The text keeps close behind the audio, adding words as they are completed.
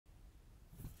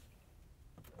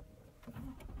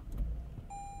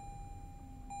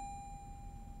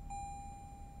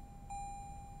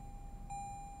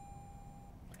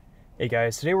Hey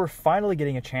guys, today we're finally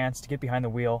getting a chance to get behind the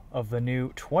wheel of the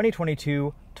new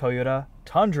 2022 Toyota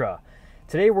Tundra.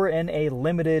 Today we're in a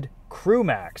limited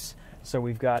CrewMax. So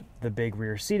we've got the big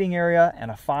rear seating area and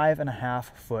a 5.5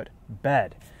 foot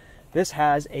bed. This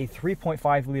has a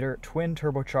 3.5 liter twin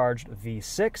turbocharged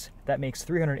V6 that makes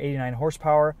 389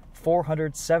 horsepower,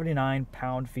 479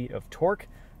 pound-feet of torque.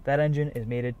 That engine is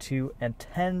mated to a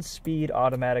 10-speed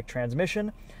automatic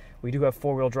transmission. We do have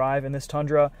 4-wheel drive in this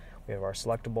Tundra. We have our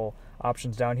selectable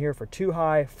options down here for 2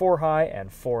 high, 4 high,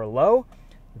 and 4 low.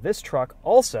 This truck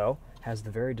also has the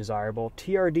very desirable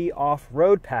TRD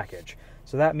Off-Road Package.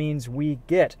 So that means we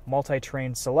get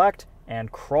multi-terrain select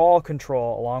and crawl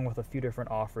control along with a few different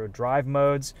off-road drive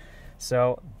modes.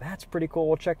 So that's pretty cool.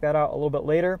 We'll check that out a little bit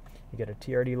later. You get a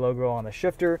TRD logo on the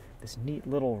shifter, this neat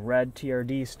little red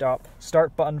TRD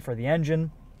start button for the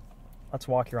engine. Let's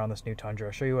walk you around this new Tundra.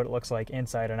 I'll show you what it looks like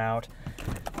inside and out.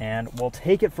 And we'll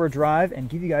take it for a drive and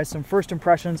give you guys some first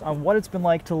impressions on what it's been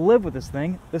like to live with this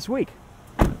thing this week.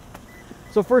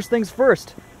 So first things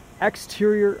first,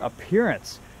 exterior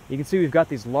appearance. You can see we've got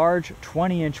these large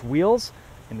 20-inch wheels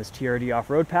in this TRD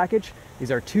Off-Road Package.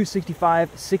 These are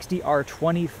 265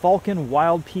 60R20 Falcon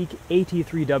Wild Peak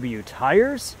AT3W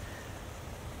tires.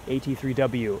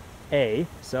 AT3WA.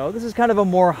 So this is kind of a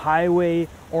more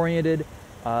highway-oriented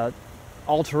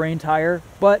all-terrain tire,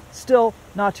 but still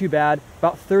not too bad.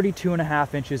 About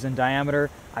 32.5 inches in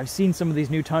diameter. I've seen some of these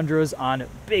new Tundras on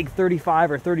big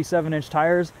 35 or 37-inch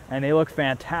tires, and they look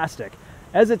fantastic.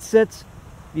 As it sits,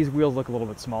 these wheels look a little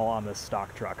bit small on this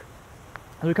stock truck.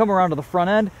 As we come around to the front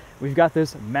end, we've got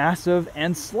this massive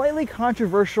and slightly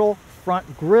controversial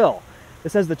front grille.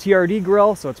 This has the TRD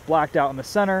grille, so it's blacked out in the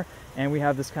center, and we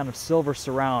have this kind of silver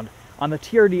surround. On the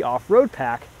TRD Off-Road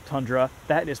Pack Tundra,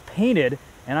 that is painted,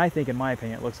 and I think, in my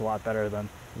opinion, it looks a lot better than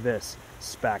this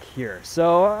spec here.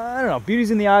 So, I don't know, beauty's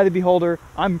in the eye of the beholder.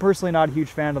 I'm personally not a huge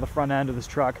fan of the front end of this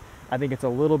truck. I think it's a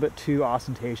little bit too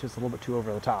ostentatious, a little bit too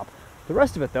over the top. The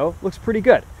rest of it, though, looks pretty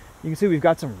good. You can see we've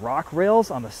got some rock rails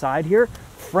on the side here,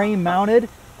 frame mounted,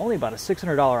 only about a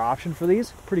 $600 option for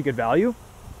these, pretty good value.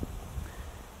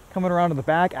 Coming around to the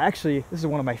back, actually, this is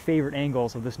one of my favorite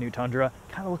angles of this new Tundra.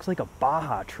 Kind of looks like a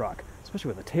Baja truck,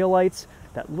 especially with the taillights,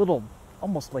 that little,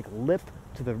 almost like lip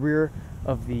to the rear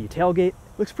of the tailgate.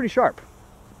 Looks pretty sharp.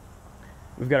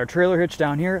 We've got our trailer hitch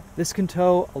down here. This can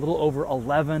tow a little over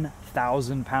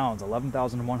 11,000 pounds,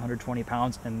 11,120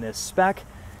 pounds in this spec.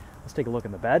 Let's take a look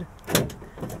in the bed.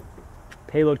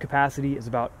 Payload capacity is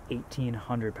about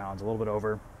 1,800 pounds, a little bit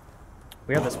over.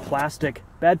 We have this plastic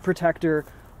bed protector,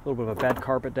 a little bit of a bed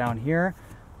carpet down here.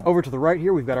 Over to the right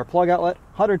here, we've got our plug outlet,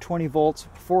 120 volts,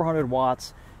 400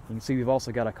 watts. You can see we've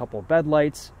also got a couple of bed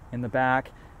lights in the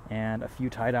back and a few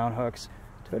tie-down hooks.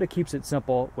 Toyota keeps it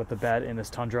simple with the bed in this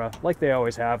Tundra, like they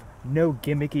always have. No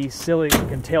gimmicky, silly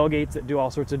looking tailgates that do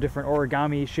all sorts of different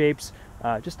origami shapes.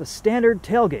 Just a standard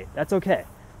tailgate, that's okay.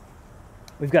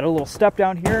 We've got a little step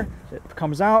down here that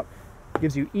comes out,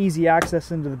 gives you easy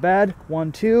access into the bed.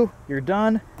 1, 2, you're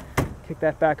done. Kick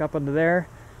that back up into there.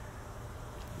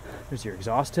 There's your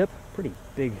exhaust tip, pretty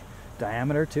big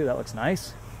diameter too, that looks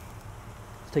nice.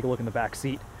 Let's take a look in the back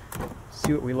seat,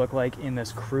 see what we look like in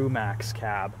this CrewMax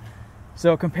cab.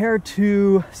 So compared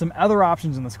to some other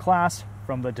options in this class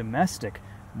from the domestic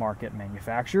market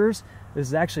manufacturers, this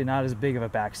is actually not as big of a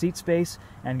back seat space,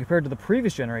 and compared to the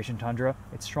previous generation Tundra,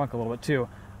 it's shrunk a little bit too.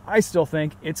 I still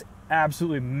think it's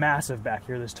absolutely massive back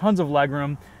here. There's tons of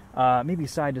legroom, maybe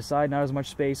side to side, not as much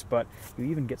space, but you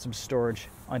even get some storage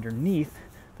underneath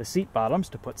the seat bottoms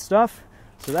to put stuff,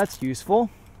 so that's useful.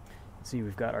 See,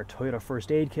 we've got our Toyota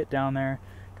first aid kit down there,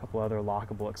 a couple other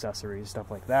lockable accessories, stuff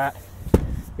like that.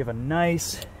 We have a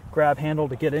nice grab handle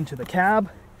to get into the cab.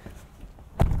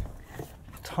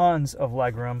 Tons of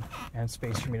legroom and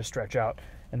space for me to stretch out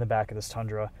in the back of this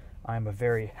Tundra. I'm a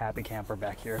very happy camper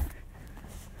back here.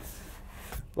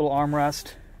 Little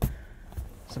armrest,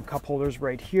 some cup holders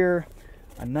right here,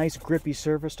 a nice grippy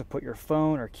surface to put your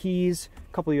phone or keys,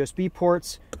 a couple of USB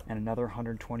ports, and another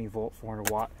 120 volt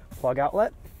 400 watt plug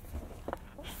outlet.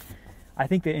 I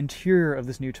think the interior of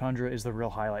this new Tundra is the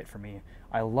real highlight for me.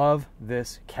 I love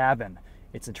this cabin.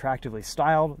 It's attractively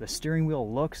styled, the steering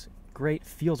wheel looks great,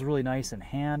 feels really nice in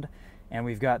hand, and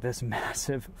we've got this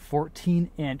massive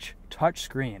 14-inch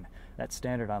touchscreen that's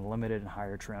standard on limited and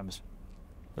higher trims.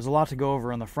 There's a lot to go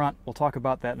over on the front. We'll talk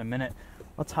about that in a minute.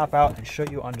 Let's hop out and show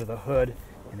you under the hood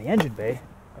in the engine bay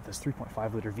of this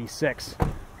 3.5 liter V6.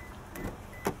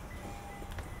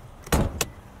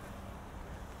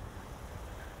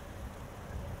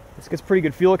 This gets pretty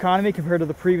good fuel economy compared to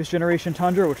the previous generation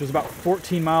Tundra, which was about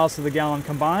 14 miles to the gallon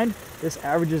combined. This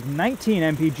averages 19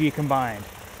 mpg combined.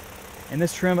 In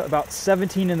this trim, about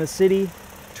 17 in the city,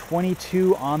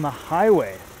 22 on the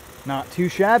highway. Not too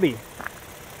shabby.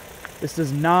 This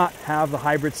does not have the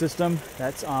hybrid system.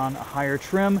 That's on a higher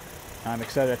trim. I'm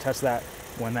excited to test that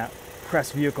when that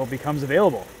press vehicle becomes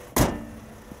available.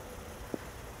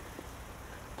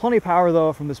 Plenty of power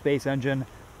though from the Space engine.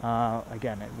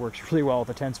 Again, it works really well with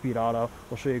the 10-speed auto.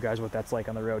 We'll show you guys what that's like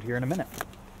on the road here in a minute.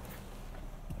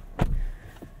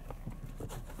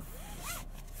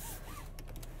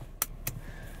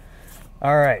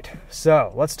 All right,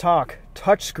 so let's talk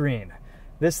touchscreen.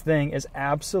 This thing is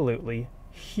absolutely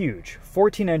huge,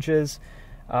 14 inches.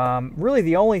 Really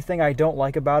the only thing I don't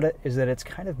like about it is that it's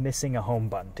kind of missing a home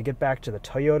button. To get back to the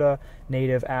Toyota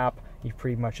native app, you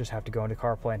pretty much just have to go into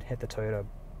CarPlay and hit the Toyota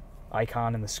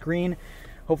icon in the screen.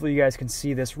 Hopefully you guys can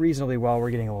see this reasonably well. We're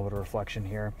getting a little bit of reflection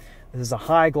here. This is a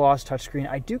high gloss touchscreen.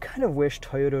 I do kind of wish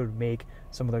Toyota would make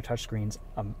some of their touchscreens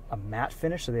a matte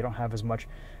finish so they don't have as much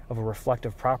of a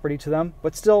reflective property to them,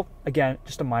 but still, again,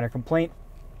 just a minor complaint.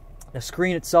 The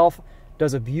screen itself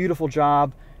does a beautiful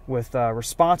job with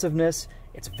responsiveness.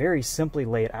 It's very simply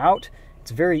laid out.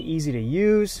 It's very easy to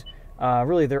use.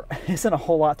 Really, there isn't a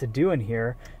whole lot to do in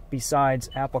here besides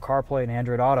Apple CarPlay and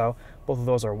Android Auto. Both of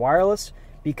those are wireless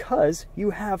because you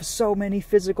have so many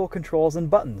physical controls and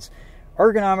buttons.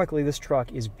 Ergonomically, this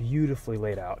truck is beautifully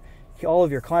laid out. All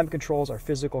of your climate controls are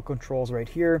physical controls right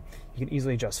here. You can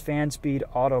easily adjust fan speed,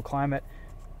 auto climate,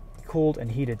 cooled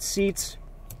and heated seats.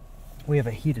 We have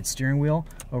a heated steering wheel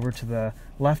over to the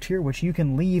left here, which you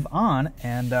can leave on,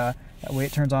 and that way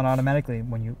it turns on automatically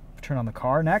when you turn on the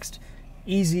car. Next,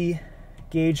 easy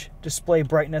gauge display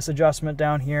brightness adjustment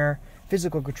down here,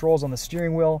 physical controls on the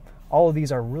steering wheel. All of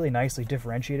these are really nicely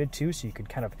differentiated too, so you can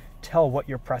kind of tell what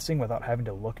you're pressing without having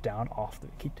to look down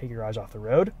take your eyes off the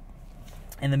road.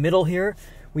 In the middle here,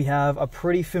 we have a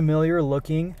pretty familiar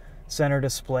looking center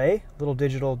display, little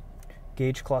digital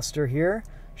gauge cluster here,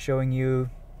 showing you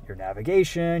your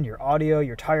navigation, your audio,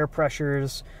 your tire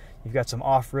pressures. You've got some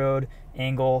off-road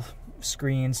angle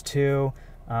screens too,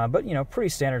 but you know, pretty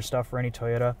standard stuff for any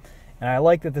Toyota. And I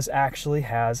like that this actually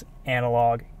has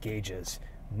analog gauges.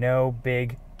 No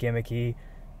big gimmicky,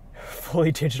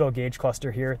 fully digital gauge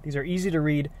cluster here. These are easy to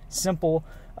read, simply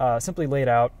laid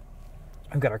out.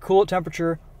 We've got our coolant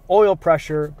temperature, oil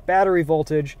pressure, battery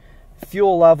voltage,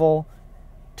 fuel level,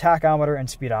 tachometer, and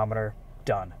speedometer.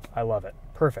 Done. I love it.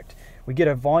 Perfect. We get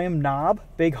a volume knob,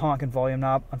 big honking volume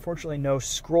knob. Unfortunately, no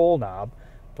scroll knob,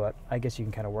 but I guess you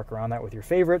can kind of work around that with your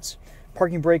favorites.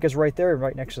 Parking brake is right there,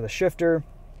 right next to the shifter.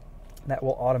 That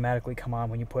will automatically come on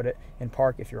when you put it in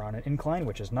park if you're on an incline,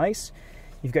 which is nice.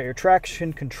 You've got your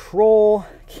traction control,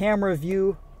 camera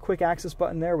view, quick access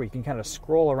button there where you can kind of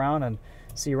scroll around and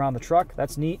see around the truck.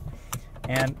 That's neat.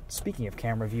 And speaking of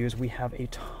camera views, we have a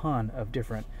ton of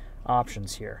different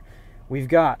options here. We've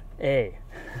got a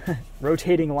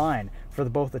rotating line for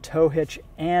both the tow hitch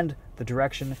and the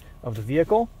direction of the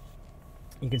vehicle.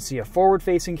 You can see a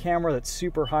forward-facing camera that's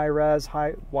super high-res,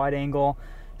 high wide angle,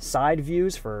 side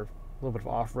views for a little bit of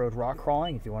off-road rock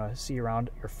crawling if you want to see around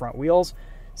your front wheels.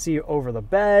 See over the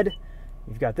bed.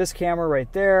 You've got this camera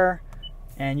right there,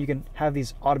 and you can have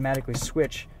these automatically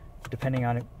switch depending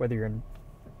on whether you're in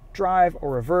drive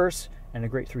or reverse, and a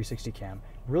great 360 cam.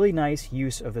 Really nice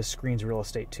use of the screen's real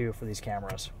estate too for these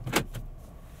cameras.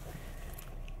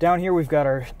 Down here we've got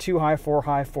our 2 high, 4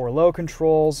 high, 4 low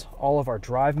controls, all of our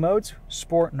drive modes,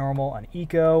 sport, normal, and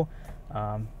eco.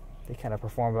 They kind of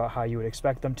perform about how you would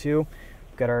expect them to.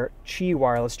 We've got our Qi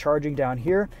wireless charging down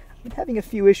here. I've been having a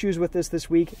few issues with this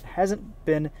week. It hasn't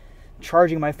been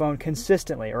charging my phone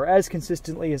consistently, or as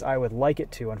consistently as I would like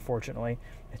it to, unfortunately.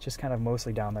 It's just kind of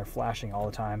mostly down there flashing all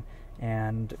the time.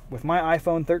 And with my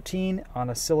iPhone 13 on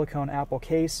a silicone Apple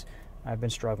case, I've been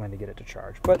struggling to get it to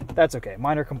charge. But that's okay,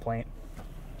 minor complaint.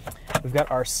 We've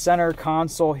got our center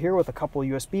console here with a couple of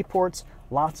USB ports,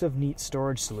 lots of neat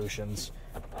storage solutions.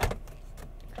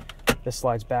 This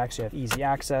slides back so you have easy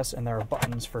access, and there are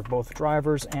buttons for both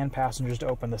drivers and passengers to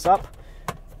open this up.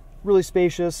 Really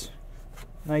spacious,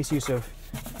 nice use of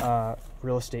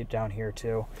real estate down here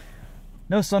too.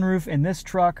 No sunroof in this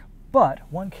truck, but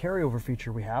one carryover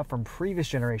feature we have from previous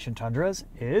generation Tundras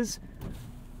is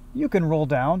you can roll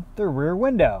down the rear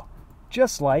window,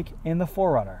 just like in the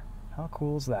 4Runner. How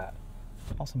cool is that?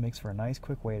 Also makes for a nice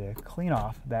quick way to clean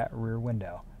off that rear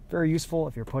window. Very useful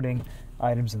if you're putting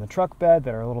items in the truck bed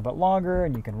that are a little bit longer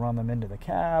and you can run them into the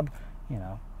cab. You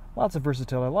know, lots of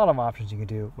versatility, a lot of options you can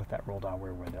do with that roll down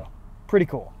rear window. Pretty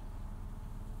cool.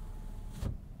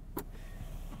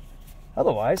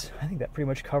 Otherwise, I think that pretty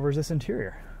much covers this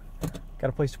interior. Got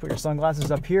a place to put your sunglasses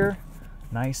up here.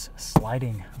 Nice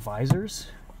sliding visors.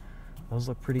 Those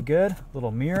look pretty good.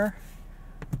 Little mirror.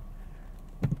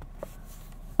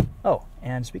 Oh,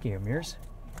 and speaking of mirrors,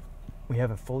 we have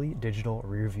a fully digital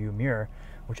rear view mirror,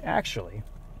 which actually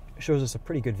shows us a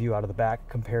pretty good view out of the back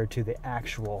compared to the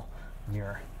actual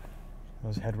mirror.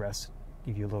 Those headrests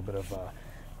give you a little bit of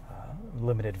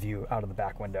limited view out of the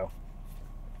back window.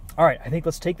 All right, I think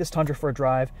let's take this Tundra for a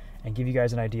drive and give you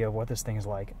guys an idea of what this thing is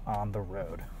like on the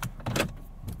road.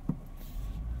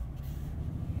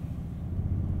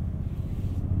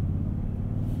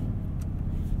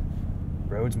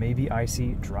 Roads may be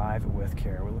icy, drive with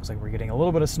care. It looks like we're getting a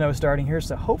little bit of snow starting here,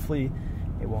 so hopefully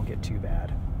it won't get too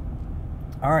bad.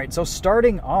 All right, so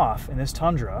starting off in this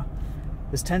Tundra,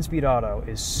 this 10-speed auto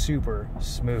is super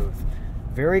smooth.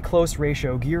 Very close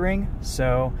ratio gearing,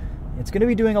 so it's going to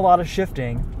be doing a lot of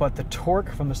shifting, but the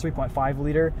torque from this 3.5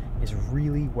 liter is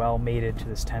really well mated to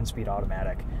this 10-speed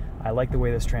automatic. I like the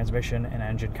way this transmission and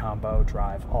engine combo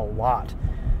drive a lot.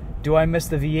 Do I miss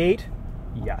the V8?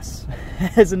 Yes.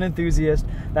 As an enthusiast,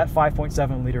 that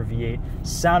 5.7 liter V8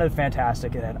 sounded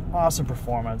fantastic. It had awesome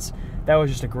performance. That was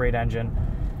just a great engine.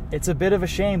 It's a bit of a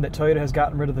shame that Toyota has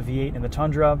gotten rid of the V8 in the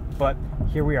Tundra, but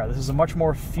here we are. This is a much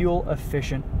more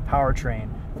fuel-efficient powertrain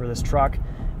for this truck,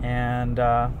 and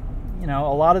you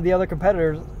know, a lot of the other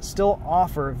competitors still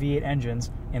offer V8 engines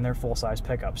in their full-size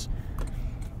pickups.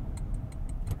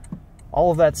 All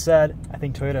of that said, I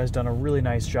think Toyota has done a really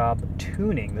nice job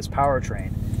tuning this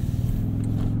powertrain.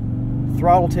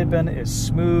 Throttle tip-in is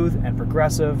smooth and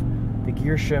progressive. The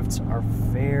gear shifts are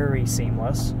very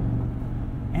seamless,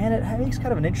 and it makes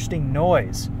kind of an interesting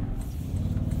noise.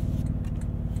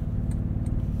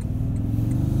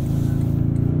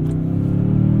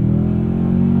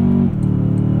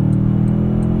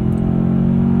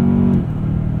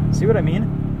 See what I mean?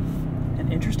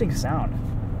 An interesting sound.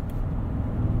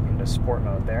 Into sport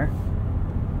mode there.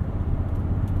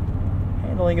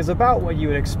 Handling is about what you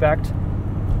would expect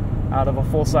out of a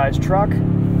full-size truck.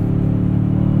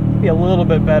 Maybe a little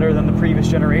bit better than the previous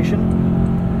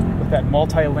generation with that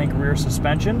multi-link rear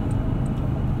suspension.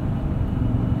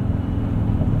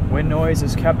 Wind noise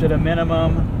is kept at a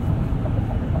minimum.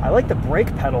 I like the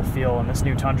brake pedal feel in this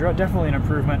new Tundra. Definitely an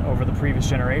improvement over the previous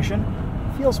generation.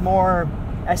 Feels more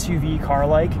SUV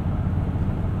car-like.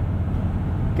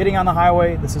 Getting on the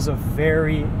highway, this is a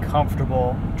very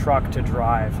comfortable truck to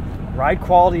drive. Ride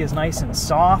quality is nice and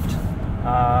soft.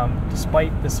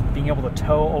 Despite this being able to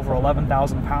tow over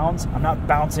 11,000 pounds, I'm not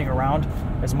bouncing around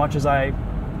as much as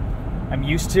I'm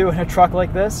used to in a truck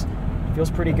like this. It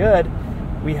feels pretty good.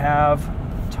 We have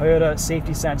Toyota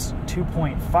Safety Sense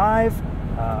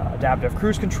 2.5, adaptive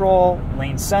cruise control,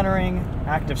 lane centering,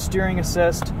 active steering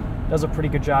assist. Does a pretty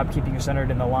good job keeping you centered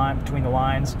in the line between the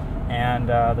lines, and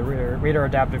the radar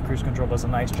adaptive cruise control does a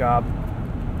nice job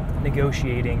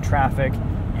negotiating traffic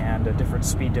and different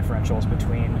speed differentials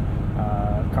between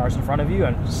cars in front of you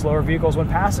and slower vehicles when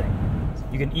passing.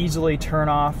 You can easily turn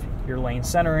off your lane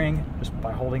centering just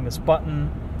by holding this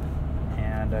button,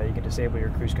 and you can disable your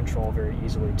cruise control very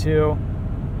easily too.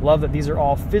 Love that these are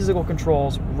all physical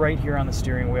controls right here on the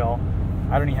steering wheel.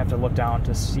 I don't even have to look down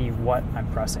to see what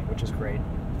I'm pressing, which is great.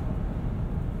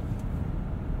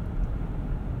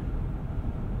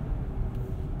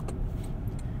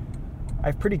 I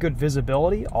have pretty good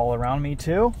visibility all around me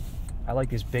too. I like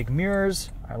these big mirrors.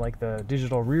 I like the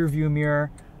digital rear view mirror.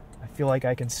 I feel like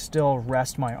I can still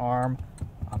rest my arm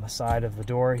on the side of the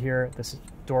door here. This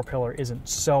door pillar isn't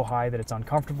so high that it's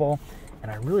uncomfortable,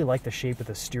 and I really like the shape of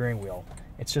the steering wheel.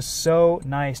 It's just so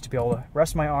nice to be able to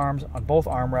rest my arms on both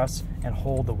armrests and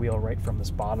hold the wheel right from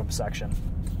this bottom section.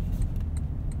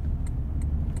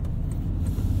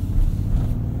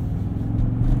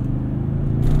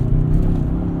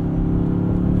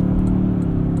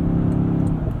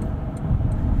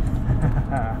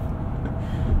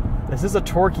 This is a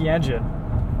torquey engine.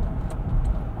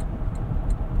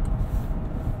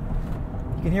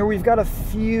 You can hear we've got a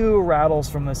few rattles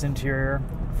from this interior.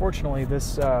 Fortunately,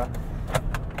 this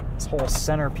whole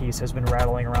centerpiece has been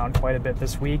rattling around quite a bit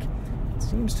this week. It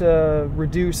seems to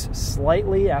reduce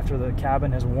slightly after the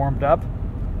cabin has warmed up,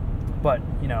 but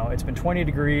you know, it's been 20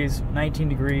 degrees, 19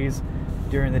 degrees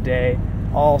during the day.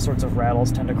 All sorts of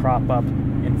rattles tend to crop up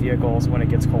in vehicles when it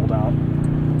gets cold out.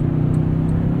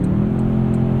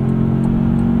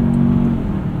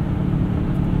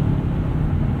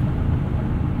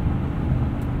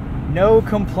 No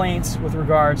complaints with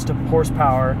regards to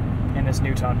horsepower in this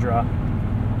new Tundra.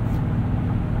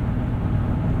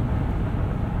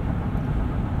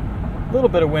 A little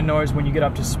bit of wind noise when you get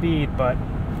up to speed, but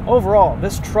overall,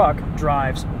 this truck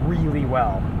drives really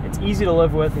well. It's easy to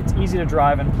live with, it's easy to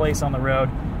drive and place on the road.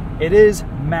 It is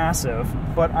massive,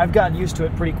 but I've gotten used to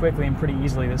it pretty quickly and pretty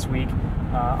easily this week.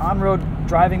 On-road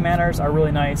driving manners are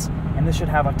really nice, and this should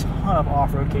have a ton of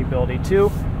off-road capability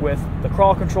too, with the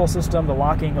crawl control system, the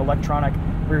locking electronic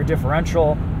rear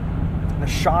differential. The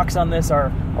shocks on this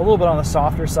are a little bit on the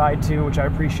softer side too, which I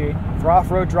appreciate. For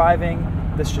off-road driving,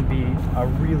 this should be a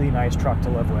really nice truck to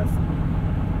live with.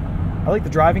 I like the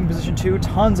driving position too,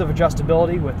 tons of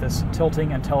adjustability with this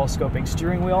tilting and telescoping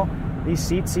steering wheel. These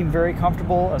seats seem very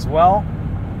comfortable as well.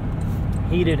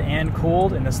 Heated and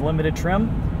cooled in this limited trim.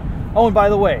 Oh, and by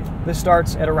the way, this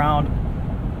starts at around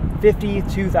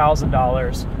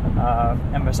 $52,000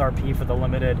 MSRP for the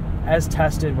limited, as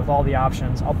tested with all the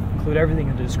options. I'll include everything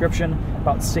in the description,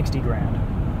 about 60 grand.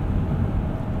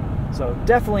 So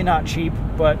definitely not cheap,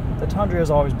 but the Tundra has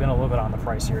always been a little bit on the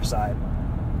pricier side.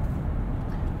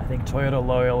 I think Toyota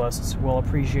loyalists will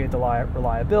appreciate the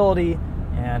reliability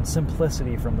and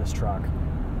simplicity from this truck.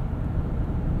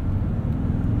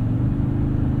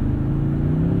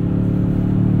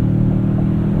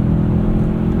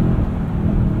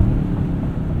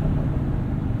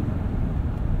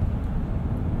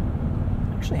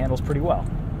 Actually handles pretty well.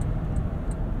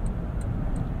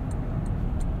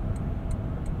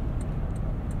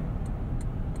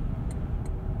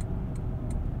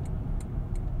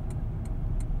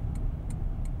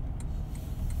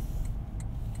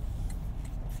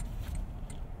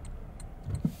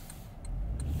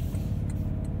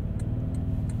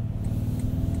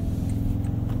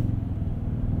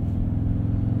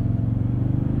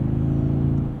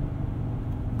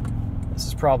 This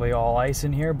is probably all ice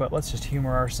in here, but let's just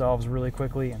humor ourselves really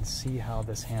quickly and see how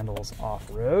this handles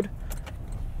off-road.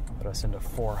 Put us into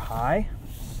 4 high.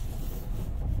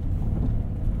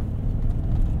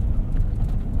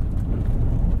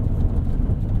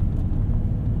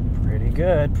 Pretty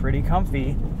good, pretty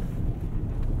comfy.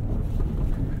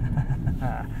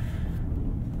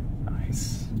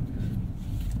 Nice.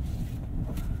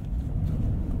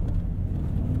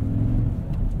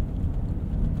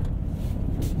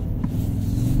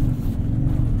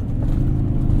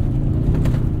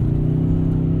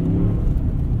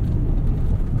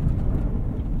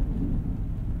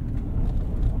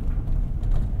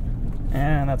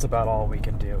 And that's about all we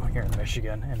can do here in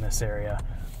Michigan in this area.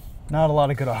 Not a lot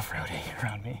of good off-roading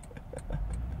around me.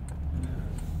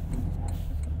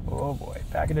 Oh boy,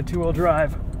 back into 2-wheel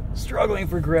drive. Struggling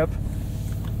for grip.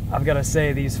 I've got to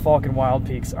say, these Falcon Wild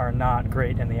Peaks are not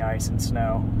great in the ice and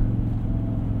snow.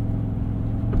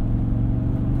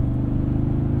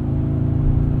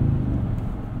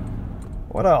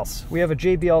 What else? We have a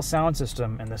JBL sound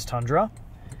system in this Tundra.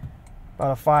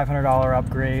 About a $500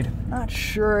 upgrade. Not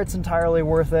sure it's entirely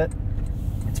worth it.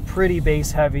 It's pretty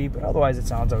bass heavy, but otherwise it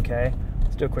sounds okay.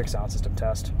 Let's do a quick sound system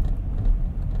test.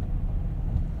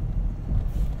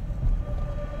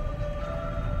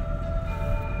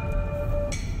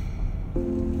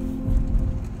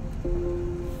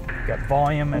 We've got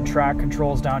volume and track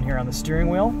controls down here on the steering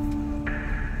wheel.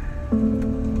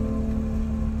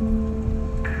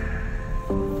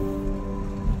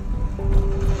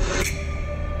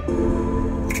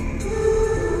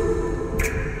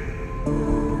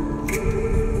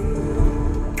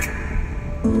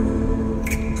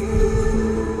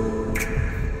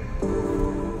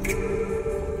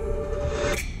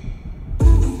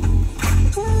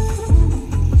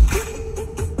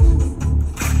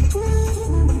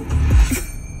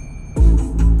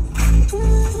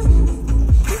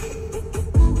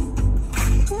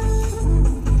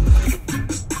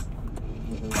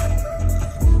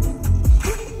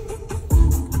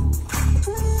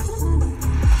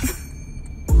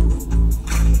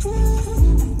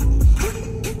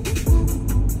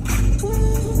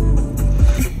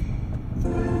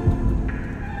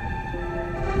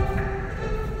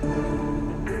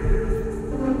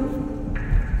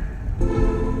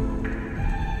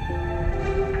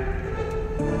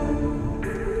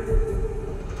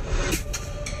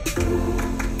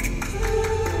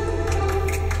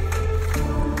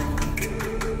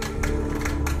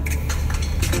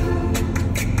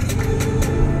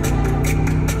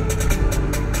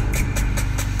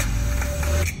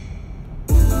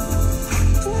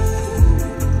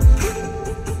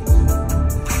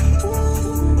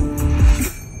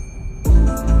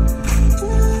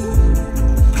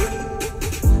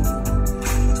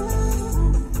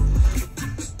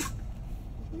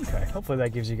 Hopefully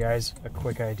that gives you guys a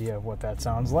quick idea of what that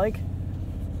sounds like.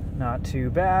 Not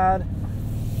too bad.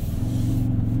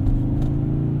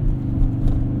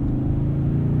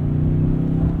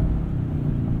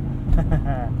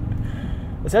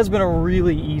 This has been a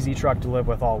really easy truck to live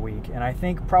with all week, and I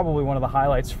think probably one of the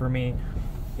highlights for me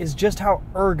is just how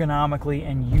ergonomically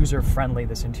and user-friendly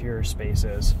this interior space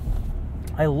is.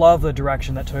 I love the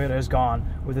direction that Toyota has gone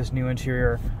with this new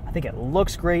interior. I think it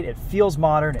looks great, it feels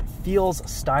modern, it feels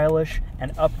stylish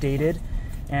and updated.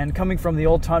 And coming from the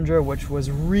old Tundra, which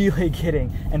was really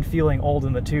getting and feeling old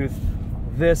in the tooth,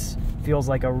 this feels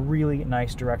like a really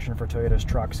nice direction for Toyota's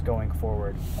trucks going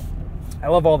forward. I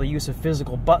love all the use of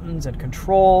physical buttons and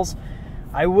controls.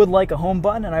 I would like a home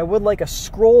button and I would like a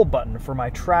scroll button for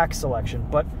my track selection,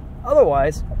 but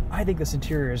otherwise, I think this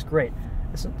interior is great.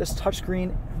 This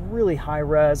touchscreen, really high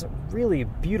res, really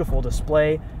beautiful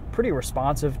display, pretty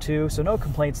responsive too, so no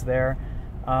complaints there.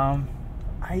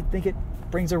 I think it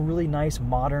brings a really nice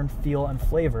modern feel and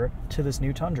flavor to this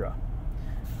new Tundra.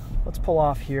 Let's pull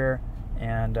off here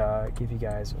and give you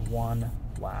guys one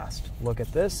last look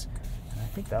at this. And I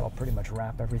think that'll pretty much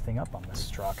wrap everything up on this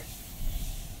truck.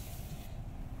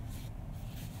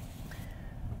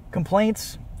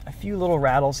 Complaints, a few little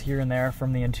rattles here and there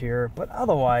from the interior, but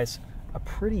otherwise a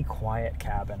pretty quiet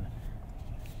cabin.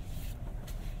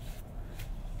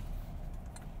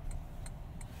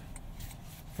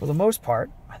 For the most part,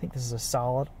 I think this is a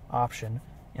solid option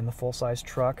in the full-size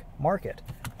truck market.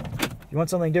 If you want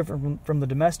something different from the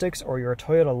domestics or you're a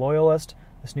Toyota loyalist,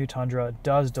 this new Tundra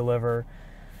does deliver.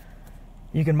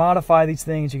 You can modify these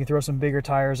things, you can throw some bigger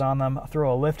tires on them,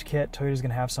 throw a lift kit. Toyota's going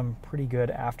to have some pretty good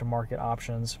aftermarket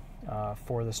options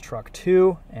for this truck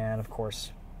too, and of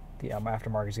course the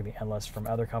aftermarket is going to be endless from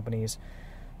other companies.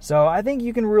 So I think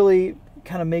you can really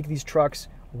kind of make these trucks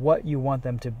what you want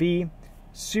them to be.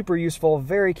 Super useful,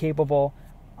 very capable.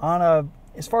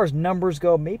 As far as numbers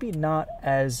go, maybe not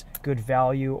as good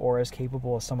value or as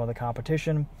capable as some of the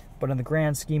competition, but in the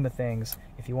grand scheme of things,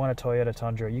 if you want a Toyota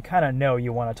Tundra, you kind of know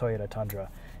you want a Toyota Tundra.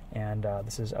 And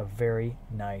this is a very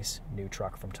nice new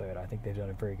truck from Toyota. I think they've done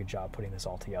a very good job putting this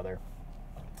all together.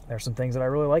 There's some things that I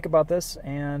really like about this,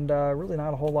 and really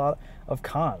not a whole lot of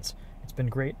cons. It's been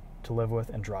great to live with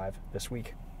and drive this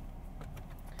week.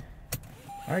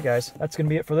 Alright guys, that's going to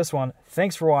be it for this one.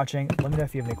 Thanks for watching. Let me know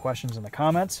if you have any questions in the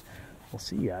comments. We'll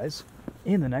see you guys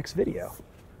in the next video.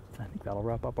 I think that'll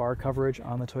wrap up our coverage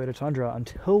on the Toyota Tundra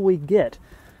until we get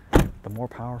the more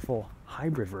powerful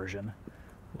hybrid version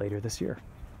later this year.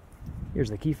 Here's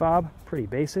the key fob, pretty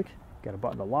basic. Got a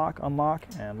button to lock, unlock,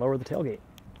 and lower the tailgate.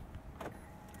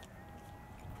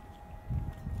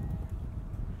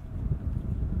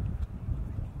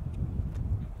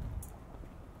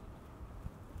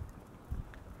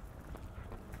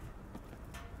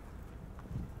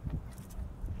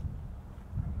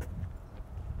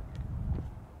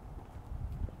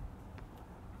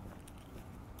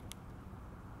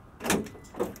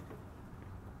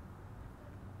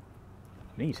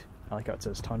 Neat. I like how it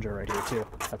says Tundra right here too.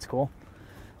 That's cool.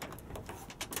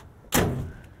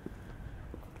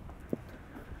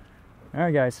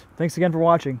 Alright guys, thanks again for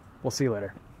watching. We'll see you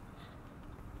later.